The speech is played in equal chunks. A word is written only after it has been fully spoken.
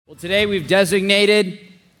Well, today we've designated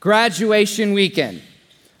graduation weekend,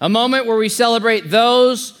 a moment where we celebrate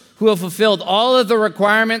those who have fulfilled all of the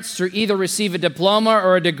requirements to either receive a diploma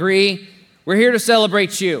or a degree. We're here to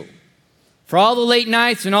celebrate you. For all the late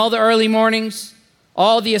nights and all the early mornings,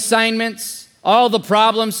 all the assignments, all the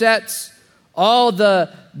problem sets, all the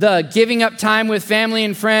giving up time with family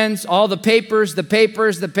and friends, all the papers.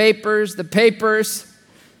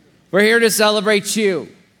 We're here to celebrate you.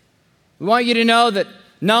 We want you to know that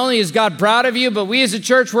not only is God proud of you, but we as a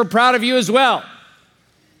church, we're proud of you as well.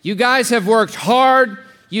 You guys have worked hard.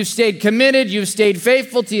 You've stayed committed. You've stayed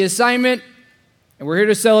faithful to the assignment. And we're here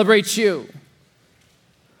to celebrate you.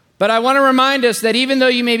 But I want to remind us that even though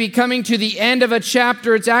you may be coming to the end of a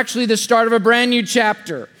chapter, it's actually the start of a brand new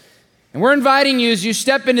chapter. And we're inviting you as you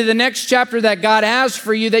step into the next chapter that God has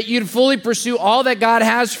for you, that you'd fully pursue all that God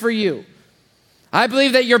has for you. I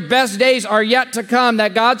believe that your best days are yet to come,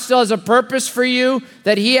 that God still has a purpose for you,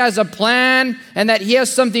 that He has a plan, and that He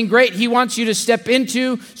has something great He wants you to step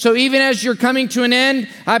into. So even as you're coming to an end,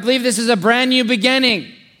 I believe this is a brand new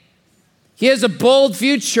beginning. He has a bold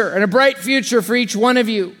future and a bright future for each one of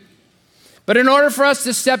you. But in order for us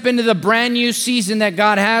to step into the brand new season that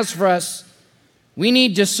God has for us, we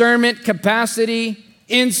need discernment, capacity,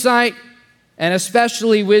 insight, and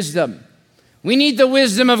especially wisdom. We need the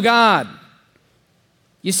wisdom of God.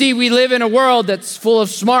 You see, we live in a world that's full of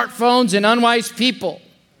smartphones and unwise people.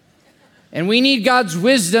 And we need God's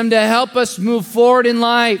wisdom to help us move forward in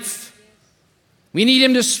life. We need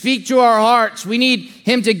Him to speak to our hearts. We need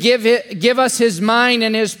Him to give us His mind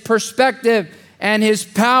and His perspective and His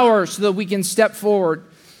power so that we can step forward.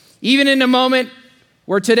 Even in a moment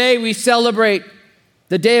where today we celebrate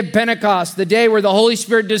the day of Pentecost, the day where the Holy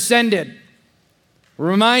Spirit descended,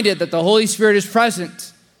 we're reminded that the Holy Spirit is present.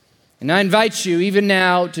 And I invite you even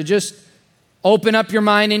now to just open up your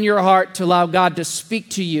mind and your heart to allow God to speak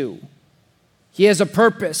to you. He has a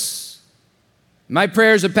purpose. My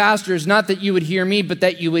prayer as a pastor is not that you would hear me, but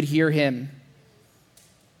that you would hear Him.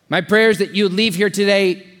 My prayer is that you would leave here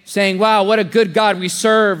today saying, wow, what a good God we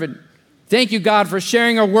serve. And thank you, God, for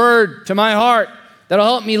sharing a word to my heart that'll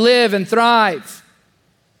help me live and thrive.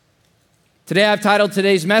 Today I've titled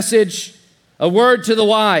today's message, A Word to the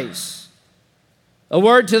Wise. A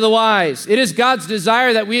word to the wise. It is God's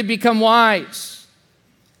desire that we have become wise.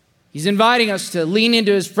 He's inviting us to lean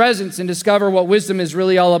into His presence and discover what wisdom is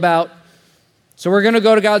really all about. So we're going to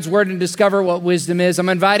go to God's Word and discover what wisdom is. I'm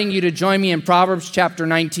inviting you to join me in Proverbs chapter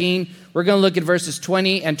 19. We're going to look at verses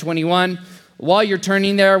 20 and 21. While you're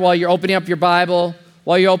turning there, while you're opening up your Bible,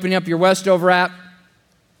 while you're opening up your Westover app,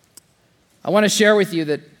 I want to share with you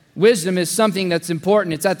that wisdom is something that's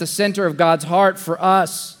important. It's at the center of God's heart for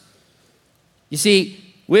us. You see,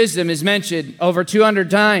 wisdom is mentioned over 200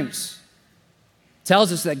 times. It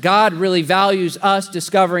tells us that God really values us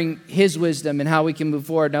discovering His wisdom and how we can move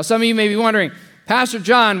forward. Now, some of you may be wondering, Pastor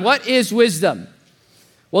John, what is wisdom?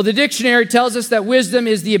 Well, the dictionary tells us that wisdom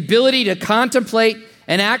is the ability to contemplate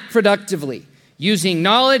and act productively, using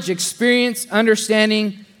knowledge, experience,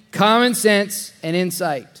 understanding, common sense, and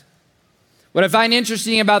insight. What I find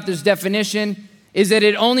interesting about this definition is that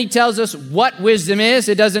it only tells us what wisdom is.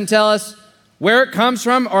 It doesn't tell us where it comes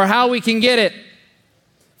from or how we can get it.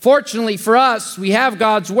 Fortunately for us, we have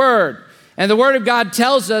God's Word, and the Word of God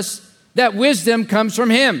tells us that wisdom comes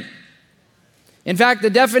from Him. In fact,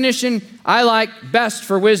 the definition I like best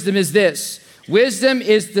for wisdom is this: wisdom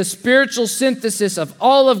is the spiritual synthesis of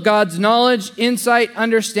all of God's knowledge, insight,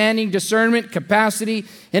 understanding, discernment, capacity.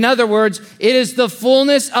 In other words, it is the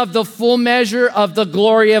fullness of the full measure of the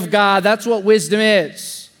glory of God. That's what wisdom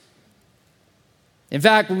is. In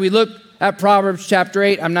fact, when we look at Proverbs chapter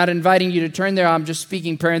 8, I'm not inviting you to turn there, I'm just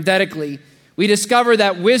speaking parenthetically. We discover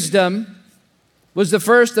that wisdom was the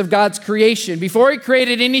first of God's creation. Before He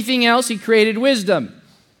created anything else, He created wisdom.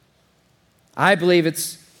 I believe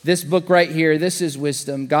it's this book right here. This is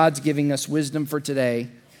wisdom. God's giving us wisdom for today.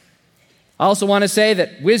 I also want to say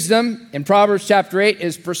that wisdom in Proverbs chapter 8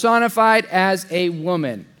 is personified as a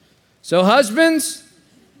woman. So husbands,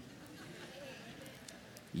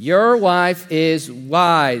 your wife is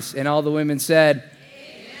wise. And all the women said,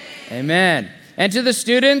 Amen. Amen. And to the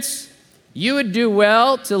students, you would do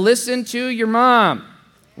well to listen to your mom.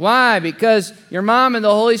 Why? Because your mom and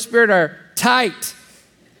the Holy Spirit are tight.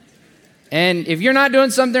 And if you're not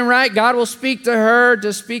doing something right, God will speak to her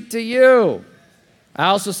to speak to you. I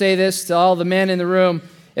also say this to all the men in the room.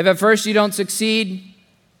 If at first you don't succeed,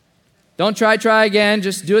 don't try again.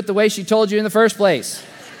 Just do it the way she told you in the first place.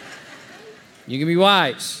 You can be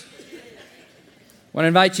wise. I want to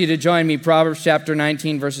invite you to join me, Proverbs chapter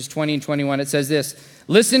 19, verses 20 and 21. It says this: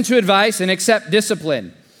 listen to advice and accept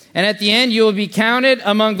discipline, and at the end you will be counted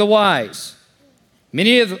among the wise.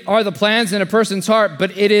 Many are the plans in a person's heart,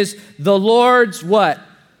 but it is the Lord's what?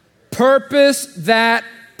 Purpose that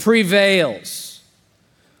prevails.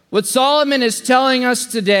 What Solomon is telling us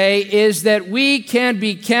today is that we can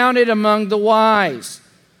be counted among the wise,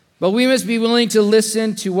 but we must be willing to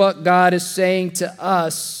listen to what God is saying to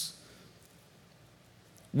us.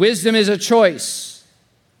 Wisdom is a choice,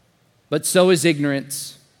 but so is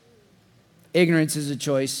ignorance. Ignorance is a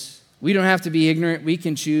choice. We don't have to be ignorant. We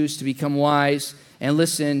can choose to become wise and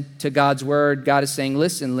listen to God's word. God is saying,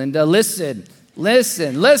 listen, Linda, listen,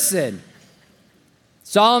 listen, listen.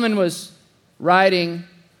 Solomon was writing.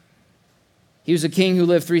 He was a king who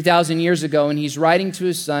lived 3,000 years ago, and he's writing to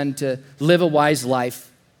his son to live a wise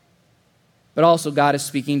life. But also God is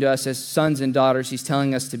speaking to us as sons and daughters. He's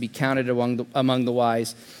telling us to be counted among the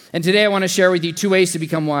wise. And today I want to share with you 2 ways to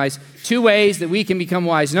become wise. 2 ways that we can become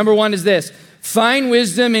wise. Number 1 is this: find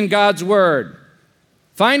wisdom in God's word.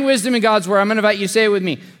 Find wisdom in God's word. I'm going to invite you to say it with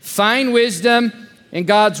me. Find wisdom in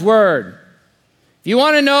God's word. If you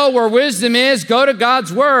want to know where wisdom is, go to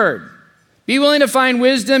God's word. Be willing to find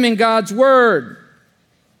wisdom in God's word.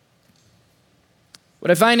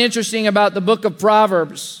 What I find interesting about the book of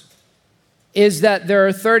Proverbs is that there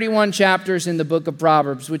are 31 chapters in the book of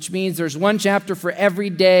Proverbs, which means there's 1 chapter for every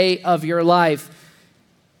day of your life.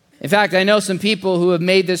 In fact, I know some people who have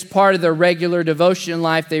made this part of their regular devotion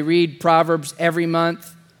life. They read Proverbs every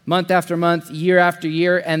month, month after month, year after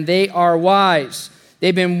year, and they are wise.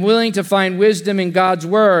 They've been willing to find wisdom in God's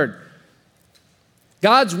word.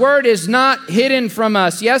 God's word is not hidden from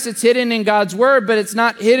us. Yes, it's hidden in God's word, but it's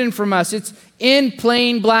not hidden from us. It's in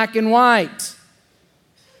plain black and white.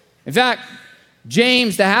 In fact,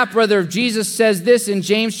 James, the half-brother of Jesus, says this in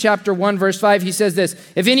James chapter 1, verse 5. He says this: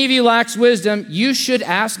 if any of you lacks wisdom, you should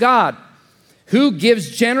ask God, who gives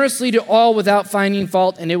generously to all without finding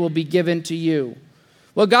fault, and it will be given to you.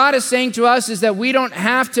 What God is saying to us is that we don't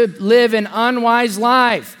have to live an unwise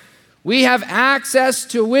life. We have access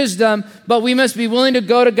to wisdom, but we must be willing to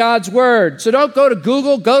go to God's word. So don't go to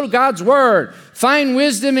Google, go to God's word. Find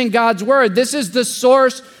wisdom in God's word. This is the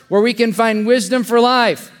source where we can find wisdom for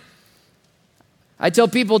life. I tell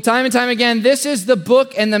people time and time again, this is the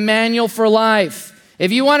book and the manual for life.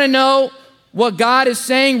 If you want to know what God is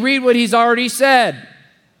saying, read what he's already said.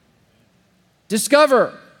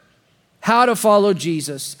 Discover how to follow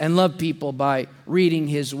Jesus and love people by reading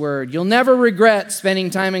his word. You'll never regret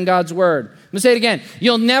spending time in God's word. I'm going to say it again.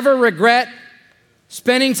 You'll never regret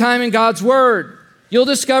spending time in God's word. You'll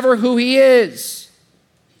discover who he is.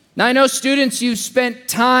 Now, I know students, you've spent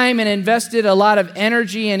time and invested a lot of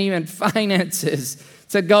energy and even finances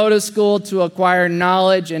to go to school to acquire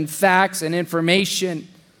knowledge and facts and information.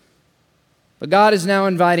 But God is now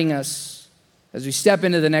inviting us, as we step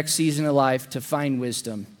into the next season of life, to find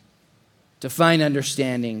wisdom, to find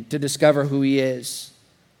understanding, to discover who he is.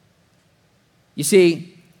 You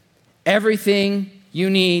see, everything you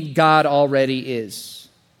need, God already is.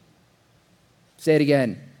 Say it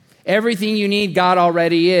again. Everything you need, God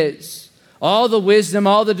already is. All the wisdom,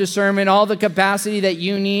 all the discernment, all the capacity that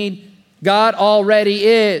you need, God already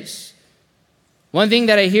is. One thing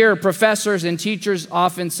that I hear professors and teachers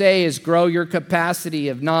often say is grow your capacity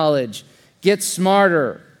of knowledge. Get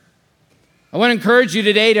smarter. I want to encourage you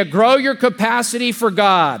today to grow your capacity for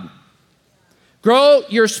God. Grow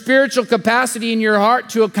your spiritual capacity in your heart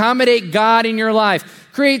to accommodate God in your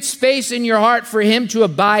life. Create space in your heart for him to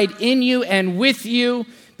abide in you and with you,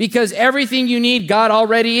 because everything you need, God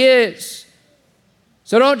already is.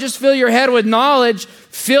 So don't just fill your head with knowledge.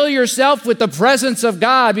 Fill yourself with the presence of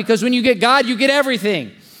God, because when you get God, you get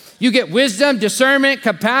everything. You get wisdom, discernment,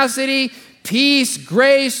 capacity, peace,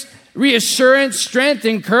 grace, reassurance, strength,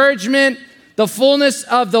 encouragement, the fullness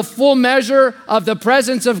of the full measure of the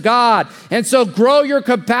presence of God. And so grow your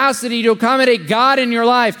capacity to accommodate God in your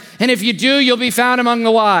life. And if you do, you'll be found among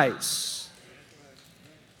the wise.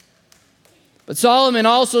 But Solomon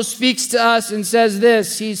also speaks to us and says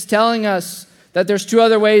this. He's telling us that there's 2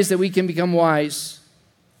 other ways that we can become wise.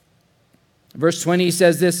 Verse 20 he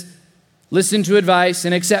says this: listen to advice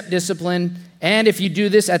and accept discipline. And if you do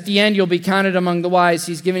this, at the end, you'll be counted among the wise.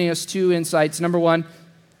 He's giving us 2 insights. Number 1,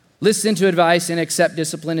 listen to advice and accept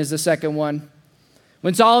discipline is the second one.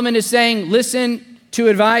 When Solomon is saying listen to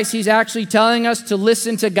advice, he's actually telling us to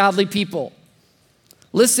listen to godly people.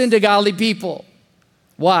 Listen to godly people.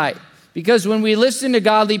 Why? Because when we listen to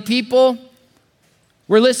godly people,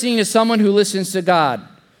 we're listening to someone who listens to God.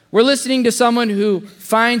 We're listening to someone who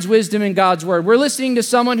finds wisdom in God's word. We're listening to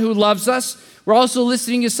someone who loves us. We're also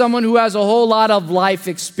listening to someone who has a whole lot of life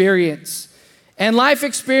experience. And life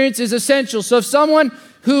experience is essential. So if someone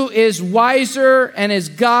who is wiser and is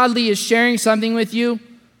godly is sharing something with you,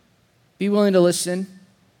 be willing to listen.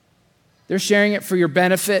 They're sharing it for your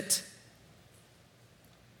benefit.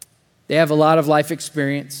 They have a lot of life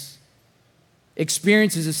experience.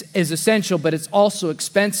 Experience is essential, but it's also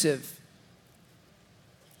expensive.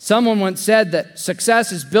 Someone once said that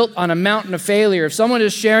success is built on a mountain of failure. If someone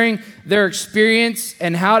is sharing their experience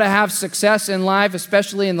and how to have success in life,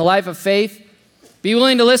 especially in the life of faith, be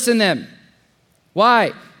willing to listen to them.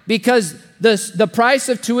 Why? Because the price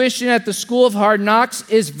of tuition at the School of Hard Knocks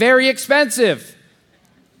is very expensive.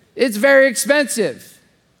 It's very expensive.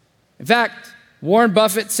 In fact, Warren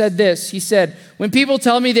Buffett said this. He said, when people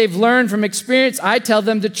tell me they've learned from experience, I tell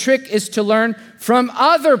them the trick is to learn from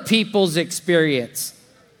other people's experience.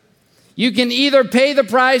 You can either pay the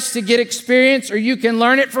price to get experience or you can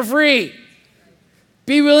learn it for free.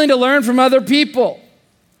 Be willing to learn from other people.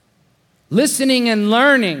 Listening and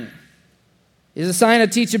learning is a sign of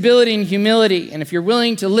teachability and humility. And if you're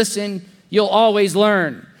willing to listen, you'll always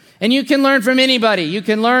learn. And you can learn from anybody. You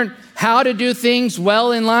can learn how to do things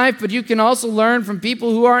well in life, but you can also learn from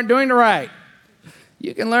people who aren't doing it right.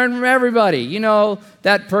 You can learn from everybody. You know,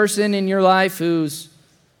 that person in your life who's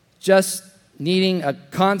just needing a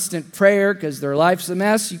constant prayer because their life's a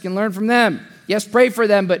mess, you can learn from them. Yes, pray for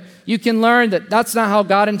them, but you can learn that that's not how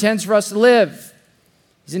God intends for us to live.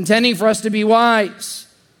 He's intending for us to be wise.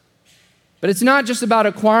 But it's not just about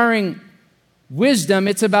acquiring wisdom,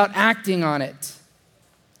 it's about acting on it.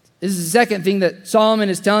 This is the second thing that Solomon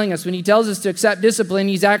is telling us. When he tells us to accept discipline,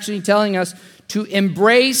 he's actually telling us to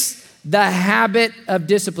embrace the habit of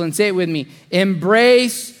discipline. Say it with me.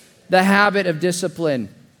 Embrace the habit of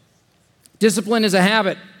discipline. Discipline is a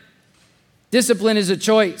habit. Discipline is a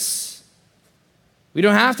choice. We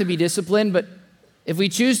don't have to be disciplined, but if we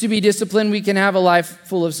choose to be disciplined, we can have a life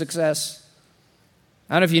full of success.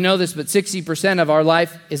 I don't know if you know this, but 60% of our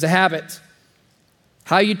life is a habit.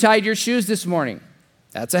 How you tied your shoes this morning,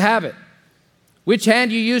 that's a habit. Which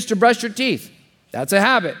hand you use to brush your teeth, that's a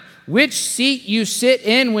habit. Which seat you sit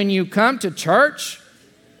in when you come to church,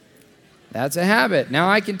 that's a habit. Now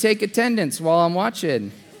I can take attendance while I'm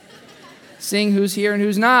watching. Seeing who's here and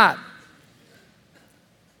who's not.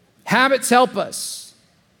 Habits help us.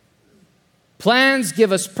 Plans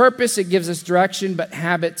give us purpose, it gives us direction, but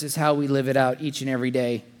habits is how we live it out each and every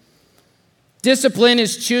day. Discipline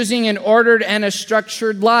is choosing an ordered and a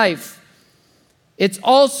structured life. It's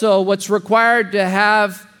also what's required to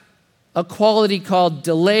have a quality called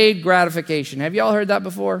delayed gratification. Have you all heard that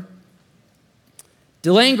before?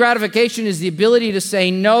 Delaying gratification is the ability to say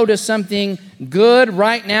no to something good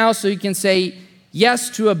right now so you can say yes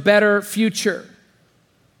to a better future.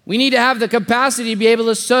 We need to have the capacity to be able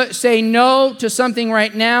to say no to something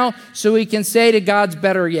right now so we can say to God's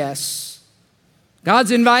better yes. God's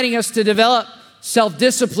inviting us to develop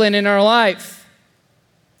self-discipline in our life.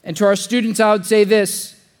 And to our students, I would say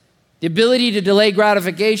this. The ability to delay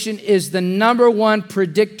gratification is the number one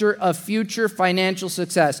predictor of future financial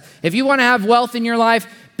success. If you want to have wealth in your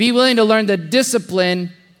life, be willing to learn the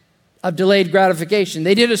discipline of delayed gratification.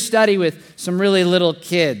 They did a study with some really little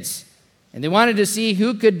kids, and they wanted to see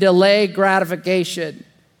who could delay gratification.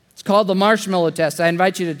 It's called the marshmallow test. I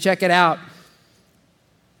invite you to check it out.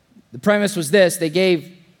 The premise was this. They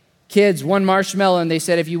gave kids one marshmallow, and they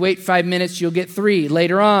said, if you wait 5 minutes, you'll get 3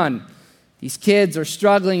 later on. These kids are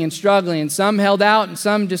struggling, and some held out, and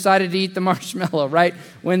some decided to eat the marshmallow right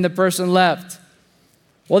when the person left.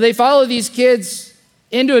 Well, they followed these kids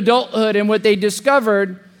into adulthood, and what they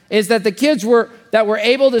discovered is that the kids that were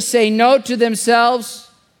able to say no to themselves,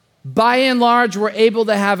 by and large, were able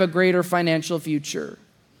to have a greater financial future.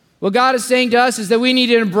 What God is saying to us is that we need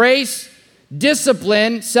to embrace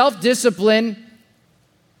discipline, self-discipline,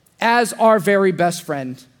 as our very best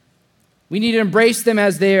friend. We need to embrace them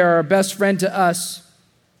as they are our best friend to us.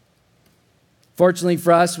 Fortunately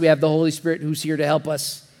for us, we have the Holy Spirit who's here to help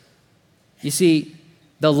us. You see,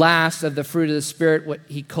 the last of the fruit of the Spirit, what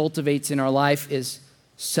He cultivates in our life is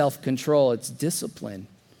self-control. It's discipline.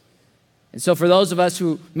 And so for those of us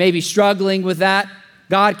who may be struggling with that,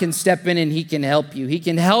 God can step in and He can help you. He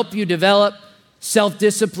can help you develop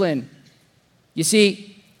self-discipline. You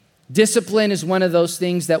see, discipline is one of those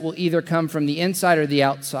things that will either come from the inside or the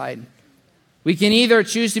outside. We can either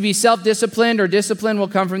choose to be self-disciplined or discipline will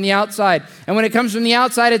come from the outside. And when it comes from the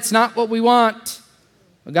outside, it's not what we want.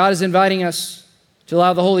 But God is inviting us to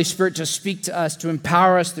allow the Holy Spirit to speak to us, to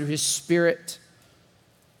empower us through His Spirit.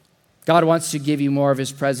 God wants to give you more of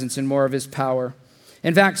His presence and more of His power.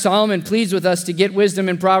 In fact, Solomon pleads with us to get wisdom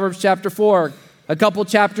in Proverbs chapter 4. A couple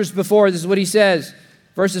chapters before, this is what he says,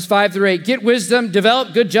 verses 5 through 8. Get wisdom,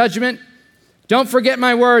 develop good judgment. Don't forget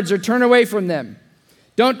my words or turn away from them.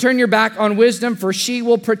 Don't turn your back on wisdom, for she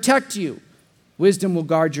will protect you. Wisdom will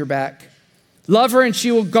guard your back. Love her and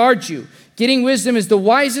she will guard you. Getting wisdom is the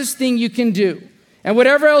wisest thing you can do. And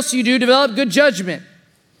whatever else you do, develop good judgment.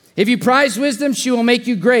 If you prize wisdom, she will make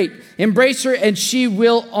you great. Embrace her and she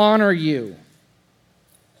will honor you.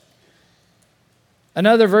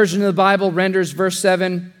 Another version of the Bible renders verse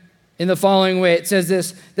 7 in the following way. It says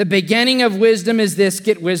this: the beginning of wisdom is this,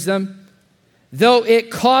 get wisdom. Though it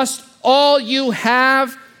cost all you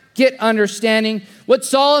have, get understanding. What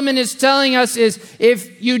Solomon is telling us is,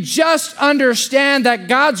 if you just understand that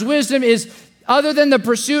God's wisdom is other than the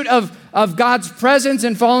pursuit of God's presence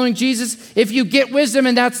and following Jesus, if you get wisdom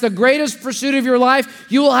and that's the greatest pursuit of your life,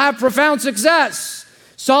 you will have profound success.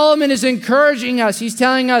 Solomon is encouraging us. He's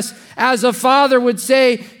telling us, as a father would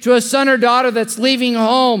say to a son or daughter that's leaving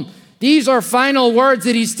home, these are final words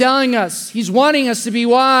that he's telling us. He's wanting us to be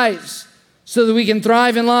wise so that we can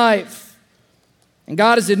thrive in life. And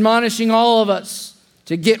God is admonishing all of us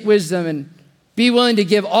to get wisdom and be willing to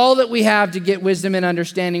give all that we have to get wisdom and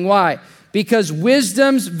understanding. Why? Because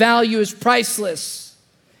wisdom's value is priceless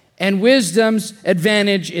and wisdom's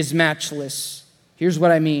advantage is matchless. Here's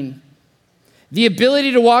what I mean. The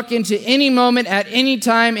ability to walk into any moment at any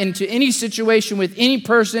time, into any situation with any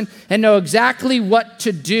person and know exactly what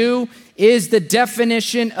to do is the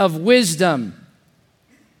definition of wisdom.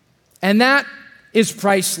 And that is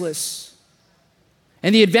priceless.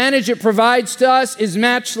 And the advantage it provides to us is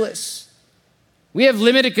matchless. We have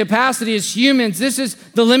limited capacity as humans. This is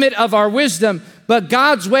the limit of our wisdom. But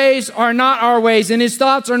God's ways are not our ways, and his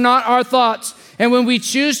thoughts are not our thoughts. And when we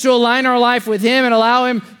choose to align our life with him and allow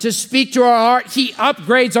him to speak to our heart, he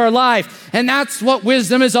upgrades our life. And that's what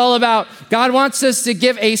wisdom is all about. God wants us to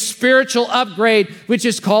give a spiritual upgrade, which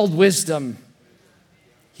is called wisdom.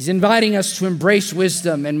 He's inviting us to embrace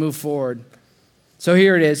wisdom and move forward. So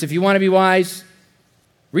here it is. If you want to be wise,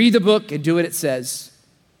 read the book and do what it says.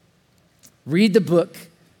 Read the book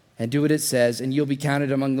and do what it says, and you'll be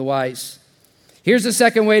counted among the wise. Here's the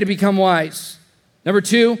second way to become wise. Number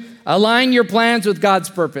 2, align your plans with God's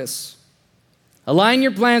purpose. Align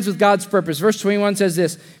your plans with God's purpose. Verse 21 says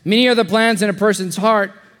this: many are the plans in a person's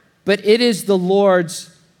heart, but it is the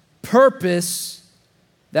Lord's purpose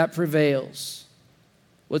that prevails.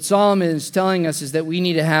 What Solomon is telling us is that we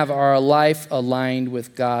need to have our life aligned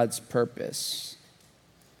with God's purpose.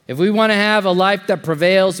 If we want to have a life that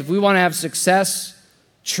prevails, if we want to have success,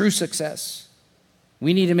 true success,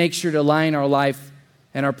 we need to make sure to align our life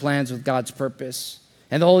and our plans with God's purpose.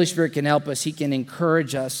 And the Holy Spirit can help us. He can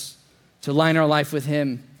encourage us to align our life with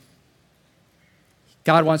him.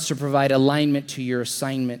 God wants to provide alignment to your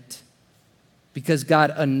assignment because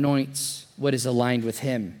God anoints what is aligned with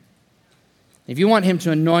him. If you want him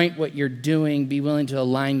to anoint what you're doing, be willing to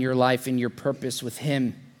align your life and your purpose with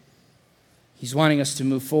him. He's wanting us to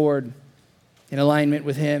move forward in alignment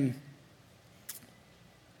with him.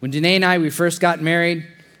 When Danae and I, we first got married,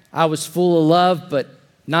 I was full of love, but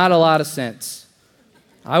not a lot of sense.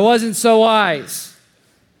 I wasn't so wise.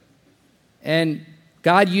 And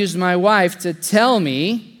God used my wife to tell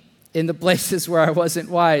me in the places where I wasn't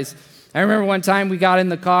wise. I remember one time we got in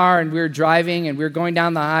the car and we were driving and we were going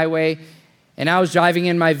down the highway, and I was driving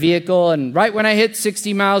in my vehicle, and right when I hit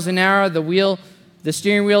 60 miles an hour, the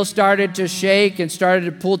steering wheel started to shake and started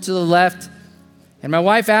to pull to the left. And my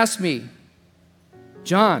wife asked me,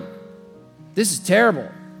 "John, this is terrible.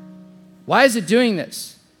 Why is it doing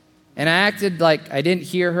this?" And I acted like I didn't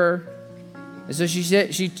hear her. And so she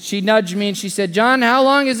said, she nudged me and she said, "John, how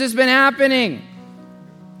long has this been happening?"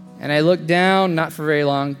 And I looked down, not for very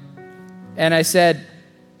long, and I said,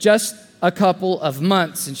 "Just a couple of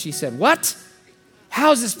months." And she said, "What?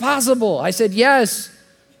 How is this possible?" I said, "Yes,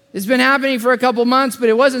 it's been happening for a couple months, but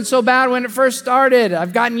it wasn't so bad when it first started.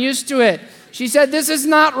 I've gotten used to it." She said, "This is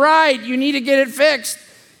not right. You need to get it fixed."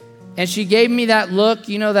 And she gave me that look,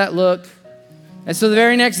 you know that look. And so the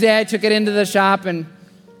very next day I took it into the shop and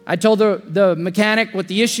I told the mechanic what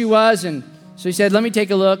the issue was. And so he said, "Let me take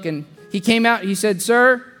a look." And he came out, he said,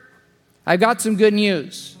 "Sir, I've got some good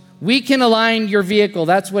news. We can align your vehicle.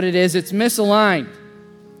 That's what it is. It's misaligned."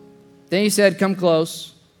 Then he said, "Come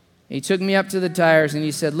close." He took me up to the tires and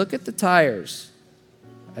he said, "Look at the tires."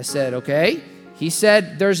 I said, "Okay." He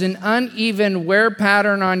said, "There's an uneven wear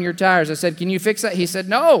pattern on your tires." I said, "Can you fix that?" He said,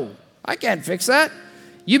 "No, I can't fix that.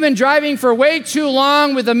 You've been driving for way too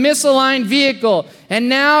long with a misaligned vehicle, and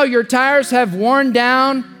now your tires have worn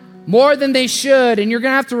down more than they should, and you're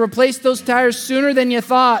going to have to replace those tires sooner than you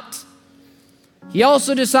thought." He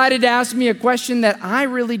also decided to ask me a question that I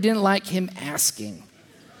really didn't like him asking.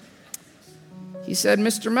 He said,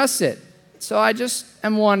 "Mr. Mussett, so I just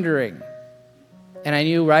am wondering, And I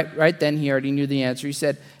knew right then he already knew the answer. He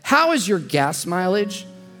said, "How is your gas mileage?"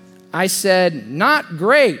 I said, "Not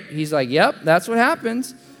great." He's like, "Yep, that's what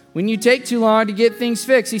happens when you take too long to get things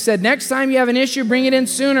fixed." He said, "Next time you have an issue, bring it in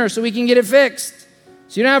sooner so we can get it fixed,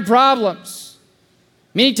 so you don't have problems."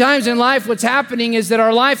 Many times in life, what's happening is that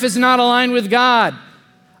our life is not aligned with God.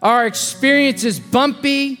 Our experience is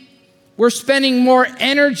bumpy. We're spending more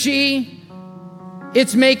energy.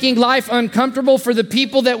 It's making life uncomfortable for the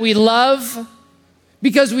people that we love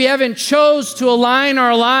because we haven't chose to align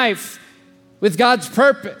our life with God's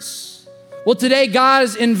purpose. Well, today God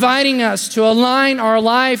is inviting us to align our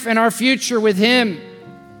life and our future with Him. It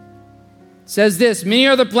says this, "Many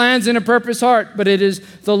are the plans in a purpose heart, but it is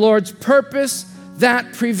the Lord's purpose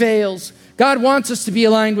that prevails." God wants us to be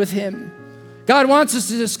aligned with Him. God wants us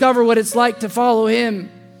to discover what it's like to follow Him.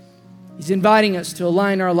 He's inviting us to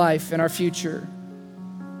align our life and our future.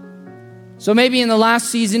 So maybe in the last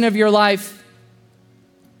season of your life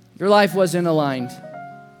wasn't aligned.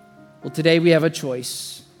 Well, today we have a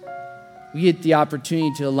choice. We get the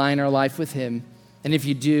opportunity to align our life with Him. And if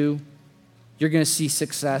you do, you're going to see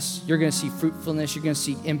success. You're going to see fruitfulness. You're going to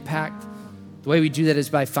see impact. The way we do that is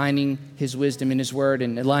by finding His wisdom in His Word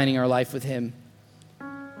and aligning our life with Him.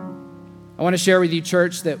 I want to share with you,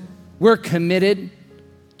 church, that we're committed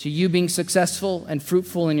to you being successful and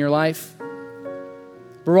fruitful in your life.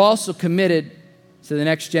 But we're also committed to the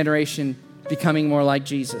next generation becoming more like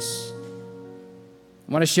Jesus.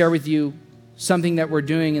 I want to share with you something that we're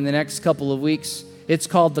doing in the next couple of weeks. It's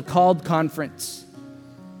called the Called Conference.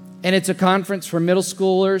 And it's a conference for middle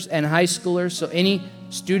schoolers and high schoolers. So any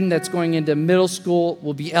student that's going into middle school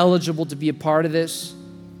will be eligible to be a part of this.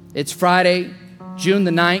 It's Friday, June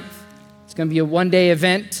the 9th. It's going to be a one-day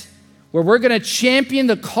event where we're going to champion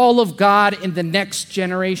the call of God in the next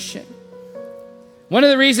generation. One of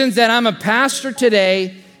the reasons that I'm a pastor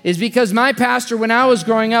today is because my pastor, when I was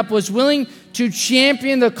growing up, was willing to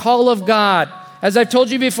champion the call of God. As I've told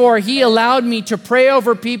you before, he allowed me to pray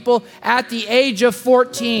over people at the age of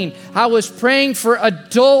 14. I was praying for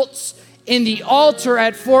adults in the altar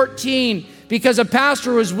at 14 because a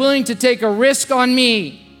pastor was willing to take a risk on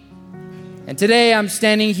me. And today I'm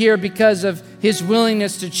standing here because of his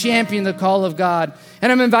willingness to champion the call of God.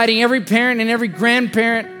 And I'm inviting every parent and every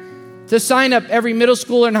grandparent to sign up, every middle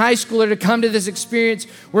schooler and high schooler to come to this experience.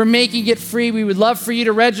 We're making it free. We would love for you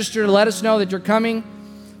to register to let us know that you're coming.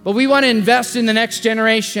 But we want to invest in the next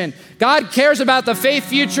generation. God cares about the faith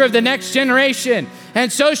future of the next generation,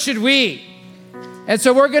 and so should we. And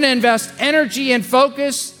so we're going to invest energy and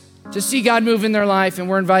focus to see God move in their life, and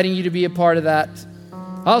we're inviting you to be a part of that.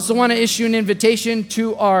 I also want to issue an invitation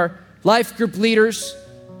to our life group leaders.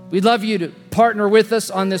 We'd love you to partner with us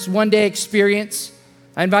on this one-day experience.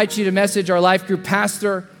 I invite you to message our life group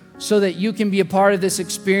pastor so that you can be a part of this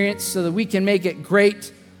experience, so that we can make it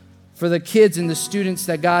great for the kids and the students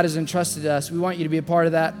that God has entrusted to us. We want you to be a part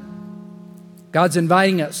of that. God's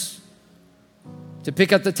inviting us to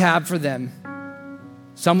pick up the tab for them.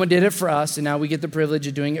 Someone did it for us, and now we get the privilege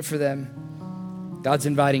of doing it for them. God's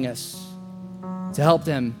inviting us to help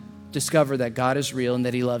them discover that God is real and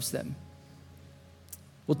that He loves them.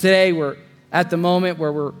 Well, today we're at the moment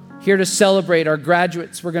where we're here to celebrate our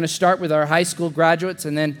graduates. We're going to start with our high school graduates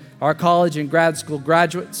and then our college and grad school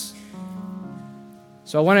graduates.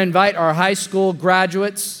 So I want to invite our high school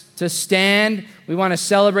graduates to stand. We want to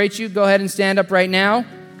celebrate you. Go ahead and stand up right now.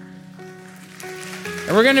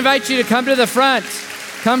 And we're going to invite you to come to the front.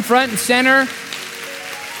 Come front and center.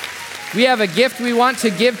 We have a gift we want to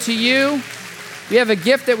give to you. We have a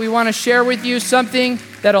gift that we want to share with you, something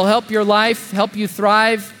that'll help your life, help you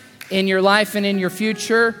thrive in your life and in your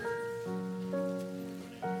future.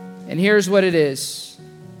 And here's what it is.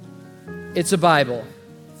 It's a Bible.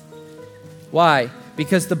 Why?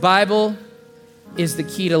 Because the Bible is the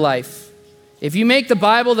key to life. If you make the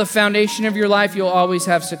Bible the foundation of your life, you'll always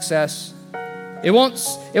have success. It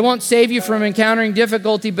won't save you from encountering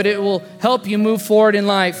difficulty, but it will help you move forward in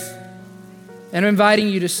life. And I'm inviting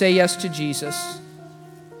you to say yes to Jesus.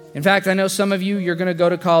 In fact, I know some of you, you're going to go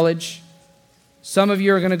to college. Some of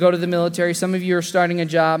you are going to go to the military. Some of you are starting a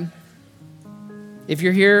job. If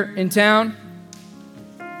you're here in town,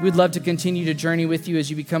 we'd love to continue to journey with you as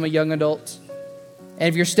you become a young adult. And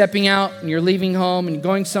if you're stepping out and you're leaving home and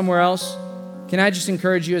going somewhere else, can I just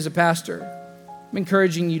encourage you as a pastor? I'm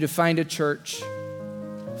encouraging you to find a church.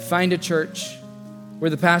 Find a church where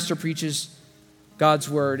the pastor preaches God's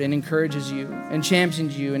word and encourages you and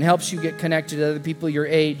champions you and helps you get connected to other people your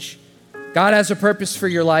age. God has a purpose for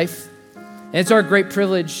your life. And it's our great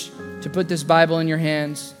privilege to put this Bible in your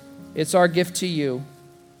hands. It's our gift to you.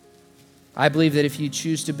 I believe that if you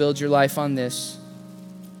choose to build your life on this,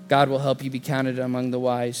 God will help you be counted among the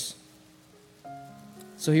wise.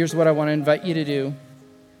 So here's what I want to invite you to do. I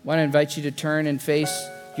want to invite you to turn and face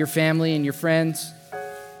your family and your friends.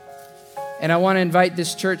 And I want to invite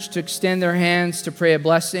this church to extend their hands to pray a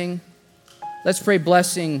blessing. Let's pray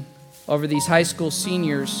blessing over these high school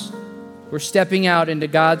seniors. We're stepping out into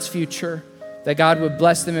God's future, that God would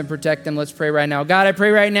bless them and protect them. Let's pray right now. God, I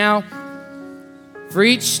pray right now for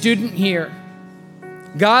each student here.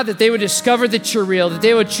 God, that they would discover that you're real, that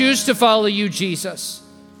they would choose to follow you, Jesus.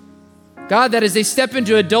 God, that as they step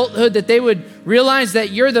into adulthood, that they would realize that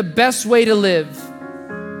you're the best way to live.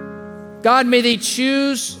 God, may they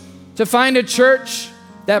choose to find a church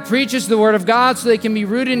that preaches the word of God so they can be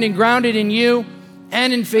rooted and grounded in you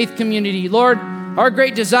and in faith community. Lord, our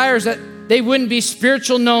great desire is that they wouldn't be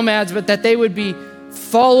spiritual nomads, but that they would be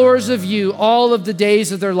followers of you all of the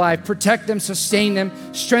days of their life. Protect them, sustain them,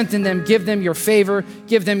 strengthen them, give them your favor,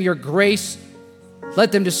 give them your grace.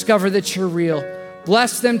 Let them discover that you're real.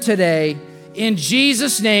 Bless them today in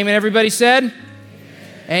Jesus' name. And everybody said, amen,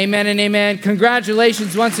 amen and amen.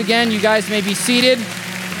 Congratulations once again. You guys may be seated.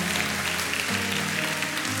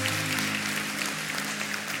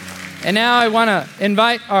 And now I want to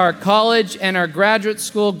invite our college and our graduate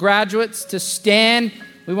school graduates to stand.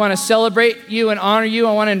 We want to celebrate you and honor you.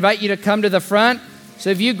 I want to invite you to come to the front.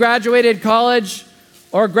 So if you graduated college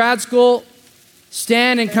or grad school,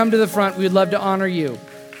 stand and come to the front. We would love to honor you.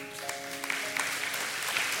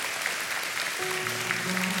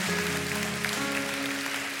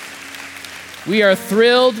 We are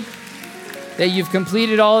thrilled that you've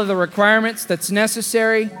completed all of the requirements that's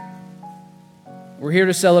necessary. We're here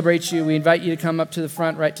to celebrate you. We invite you to come up to the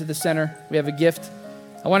front, right to the center. We have a gift.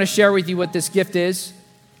 I want to share with you what this gift is.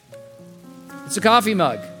 It's a coffee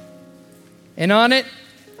mug. And on it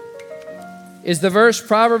is the verse,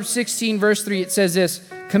 Proverbs 16, verse 3. It says this: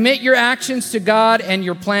 commit your actions to God and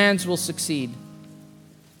your plans will succeed.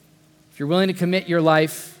 If you're willing to commit your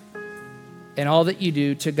life and all that you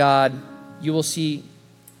do to God, you will see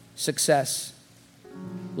success.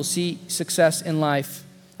 We'll see success in life.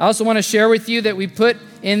 I also want to share with you that we put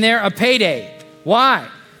in there a payday. Why?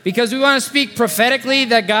 Because we want to speak prophetically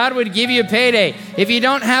that God would give you a payday. If you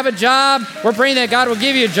don't have a job, we're praying that God will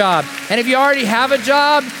give you a job. And if you already have a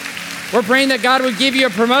job, we're praying that God would give you a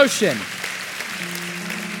promotion.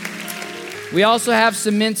 We also have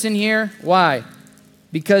some mints in here. Why?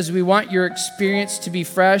 Because we want your experience to be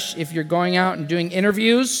fresh if you're going out and doing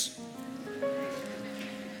interviews.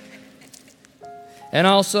 And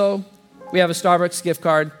also, we have a Starbucks gift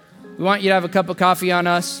card. We want you to have a cup of coffee on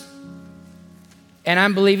us. And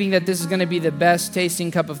I'm believing that this is going to be the best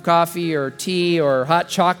tasting cup of coffee or tea or hot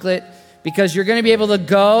chocolate, because you're going to be able to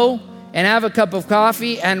go and have a cup of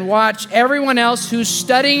coffee and watch everyone else who's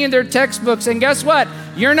studying in their textbooks. And guess what?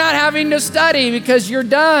 You're not having to study because you're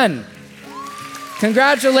done.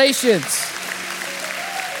 Congratulations.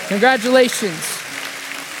 Congratulations.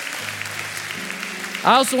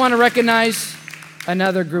 I also want to recognize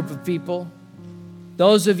another group of people.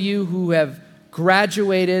 Those of you who have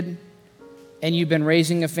graduated and you've been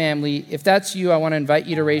raising a family. If that's you, I want to invite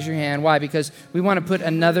you to raise your hand. Why? Because we want to put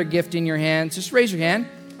another gift in your hands. Just raise your hand.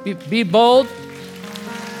 Be bold.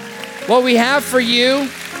 What we have for you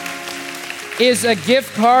is a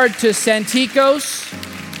gift card to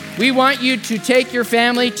Santikos. We want you to take your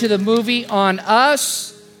family to the movie On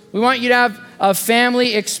Us. We want you to have a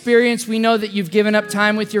family experience. We know that you've given up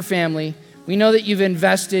time with your family. We know that you've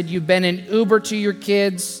invested. You've been an Uber to your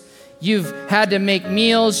kids. You've had to make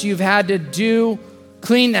meals. You've had to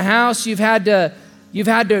clean the house. You've had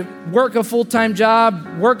to work a full-time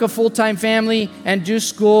job, work a full-time family, and do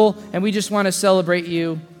school. And we just want to celebrate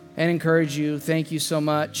you and encourage you. Thank you so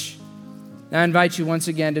much. Now I invite you once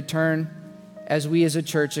again to turn as we as a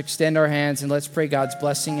church extend our hands, and let's pray God's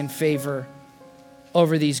blessing and favor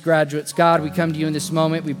over these graduates. God, we come to you in this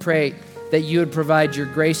moment. We pray that you would provide your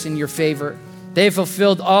grace and your favor. They've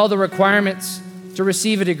fulfilled all the requirements to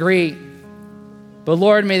receive a degree. But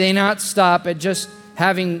Lord, may they not stop at just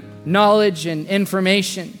having knowledge and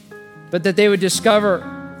information, but that they would discover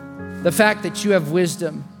the fact that you have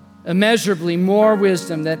wisdom, immeasurably more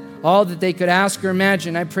wisdom than all that they could ask or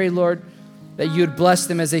imagine. I pray, Lord, that you would bless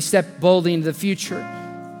them as they step boldly into the future.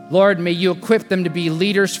 Lord, may you equip them to be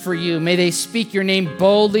leaders for you. May they speak your name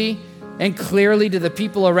boldly and clearly to the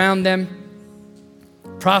people around them.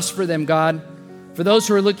 Prosper them, God. For those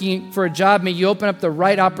who are looking for a job, may you open up the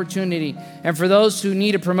right opportunity. And for those who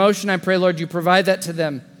need a promotion, I pray, Lord, you provide that to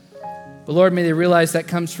them. But Lord, may they realize that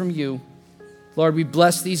comes from you. Lord, we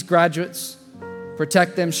bless these graduates.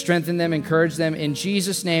 Protect them, strengthen them, encourage them. In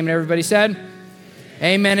Jesus' name, and everybody said,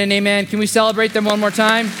 amen and amen. Can we celebrate them one more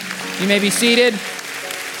time? You may be seated.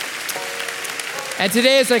 And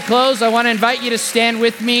today, as I close, I want to invite you to stand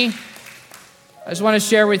with me. I just want to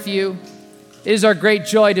share with you, it is our great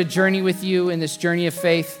joy to journey with you in this journey of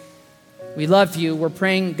faith. We love you. We're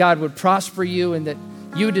praying God would prosper you and that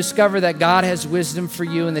you would discover that God has wisdom for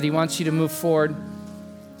you and that he wants you to move forward.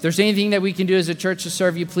 If there's anything that we can do as a church to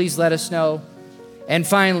serve you, please let us know. And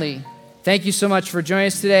finally, thank you so much for joining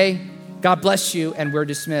us today. God bless you, and we're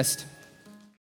dismissed.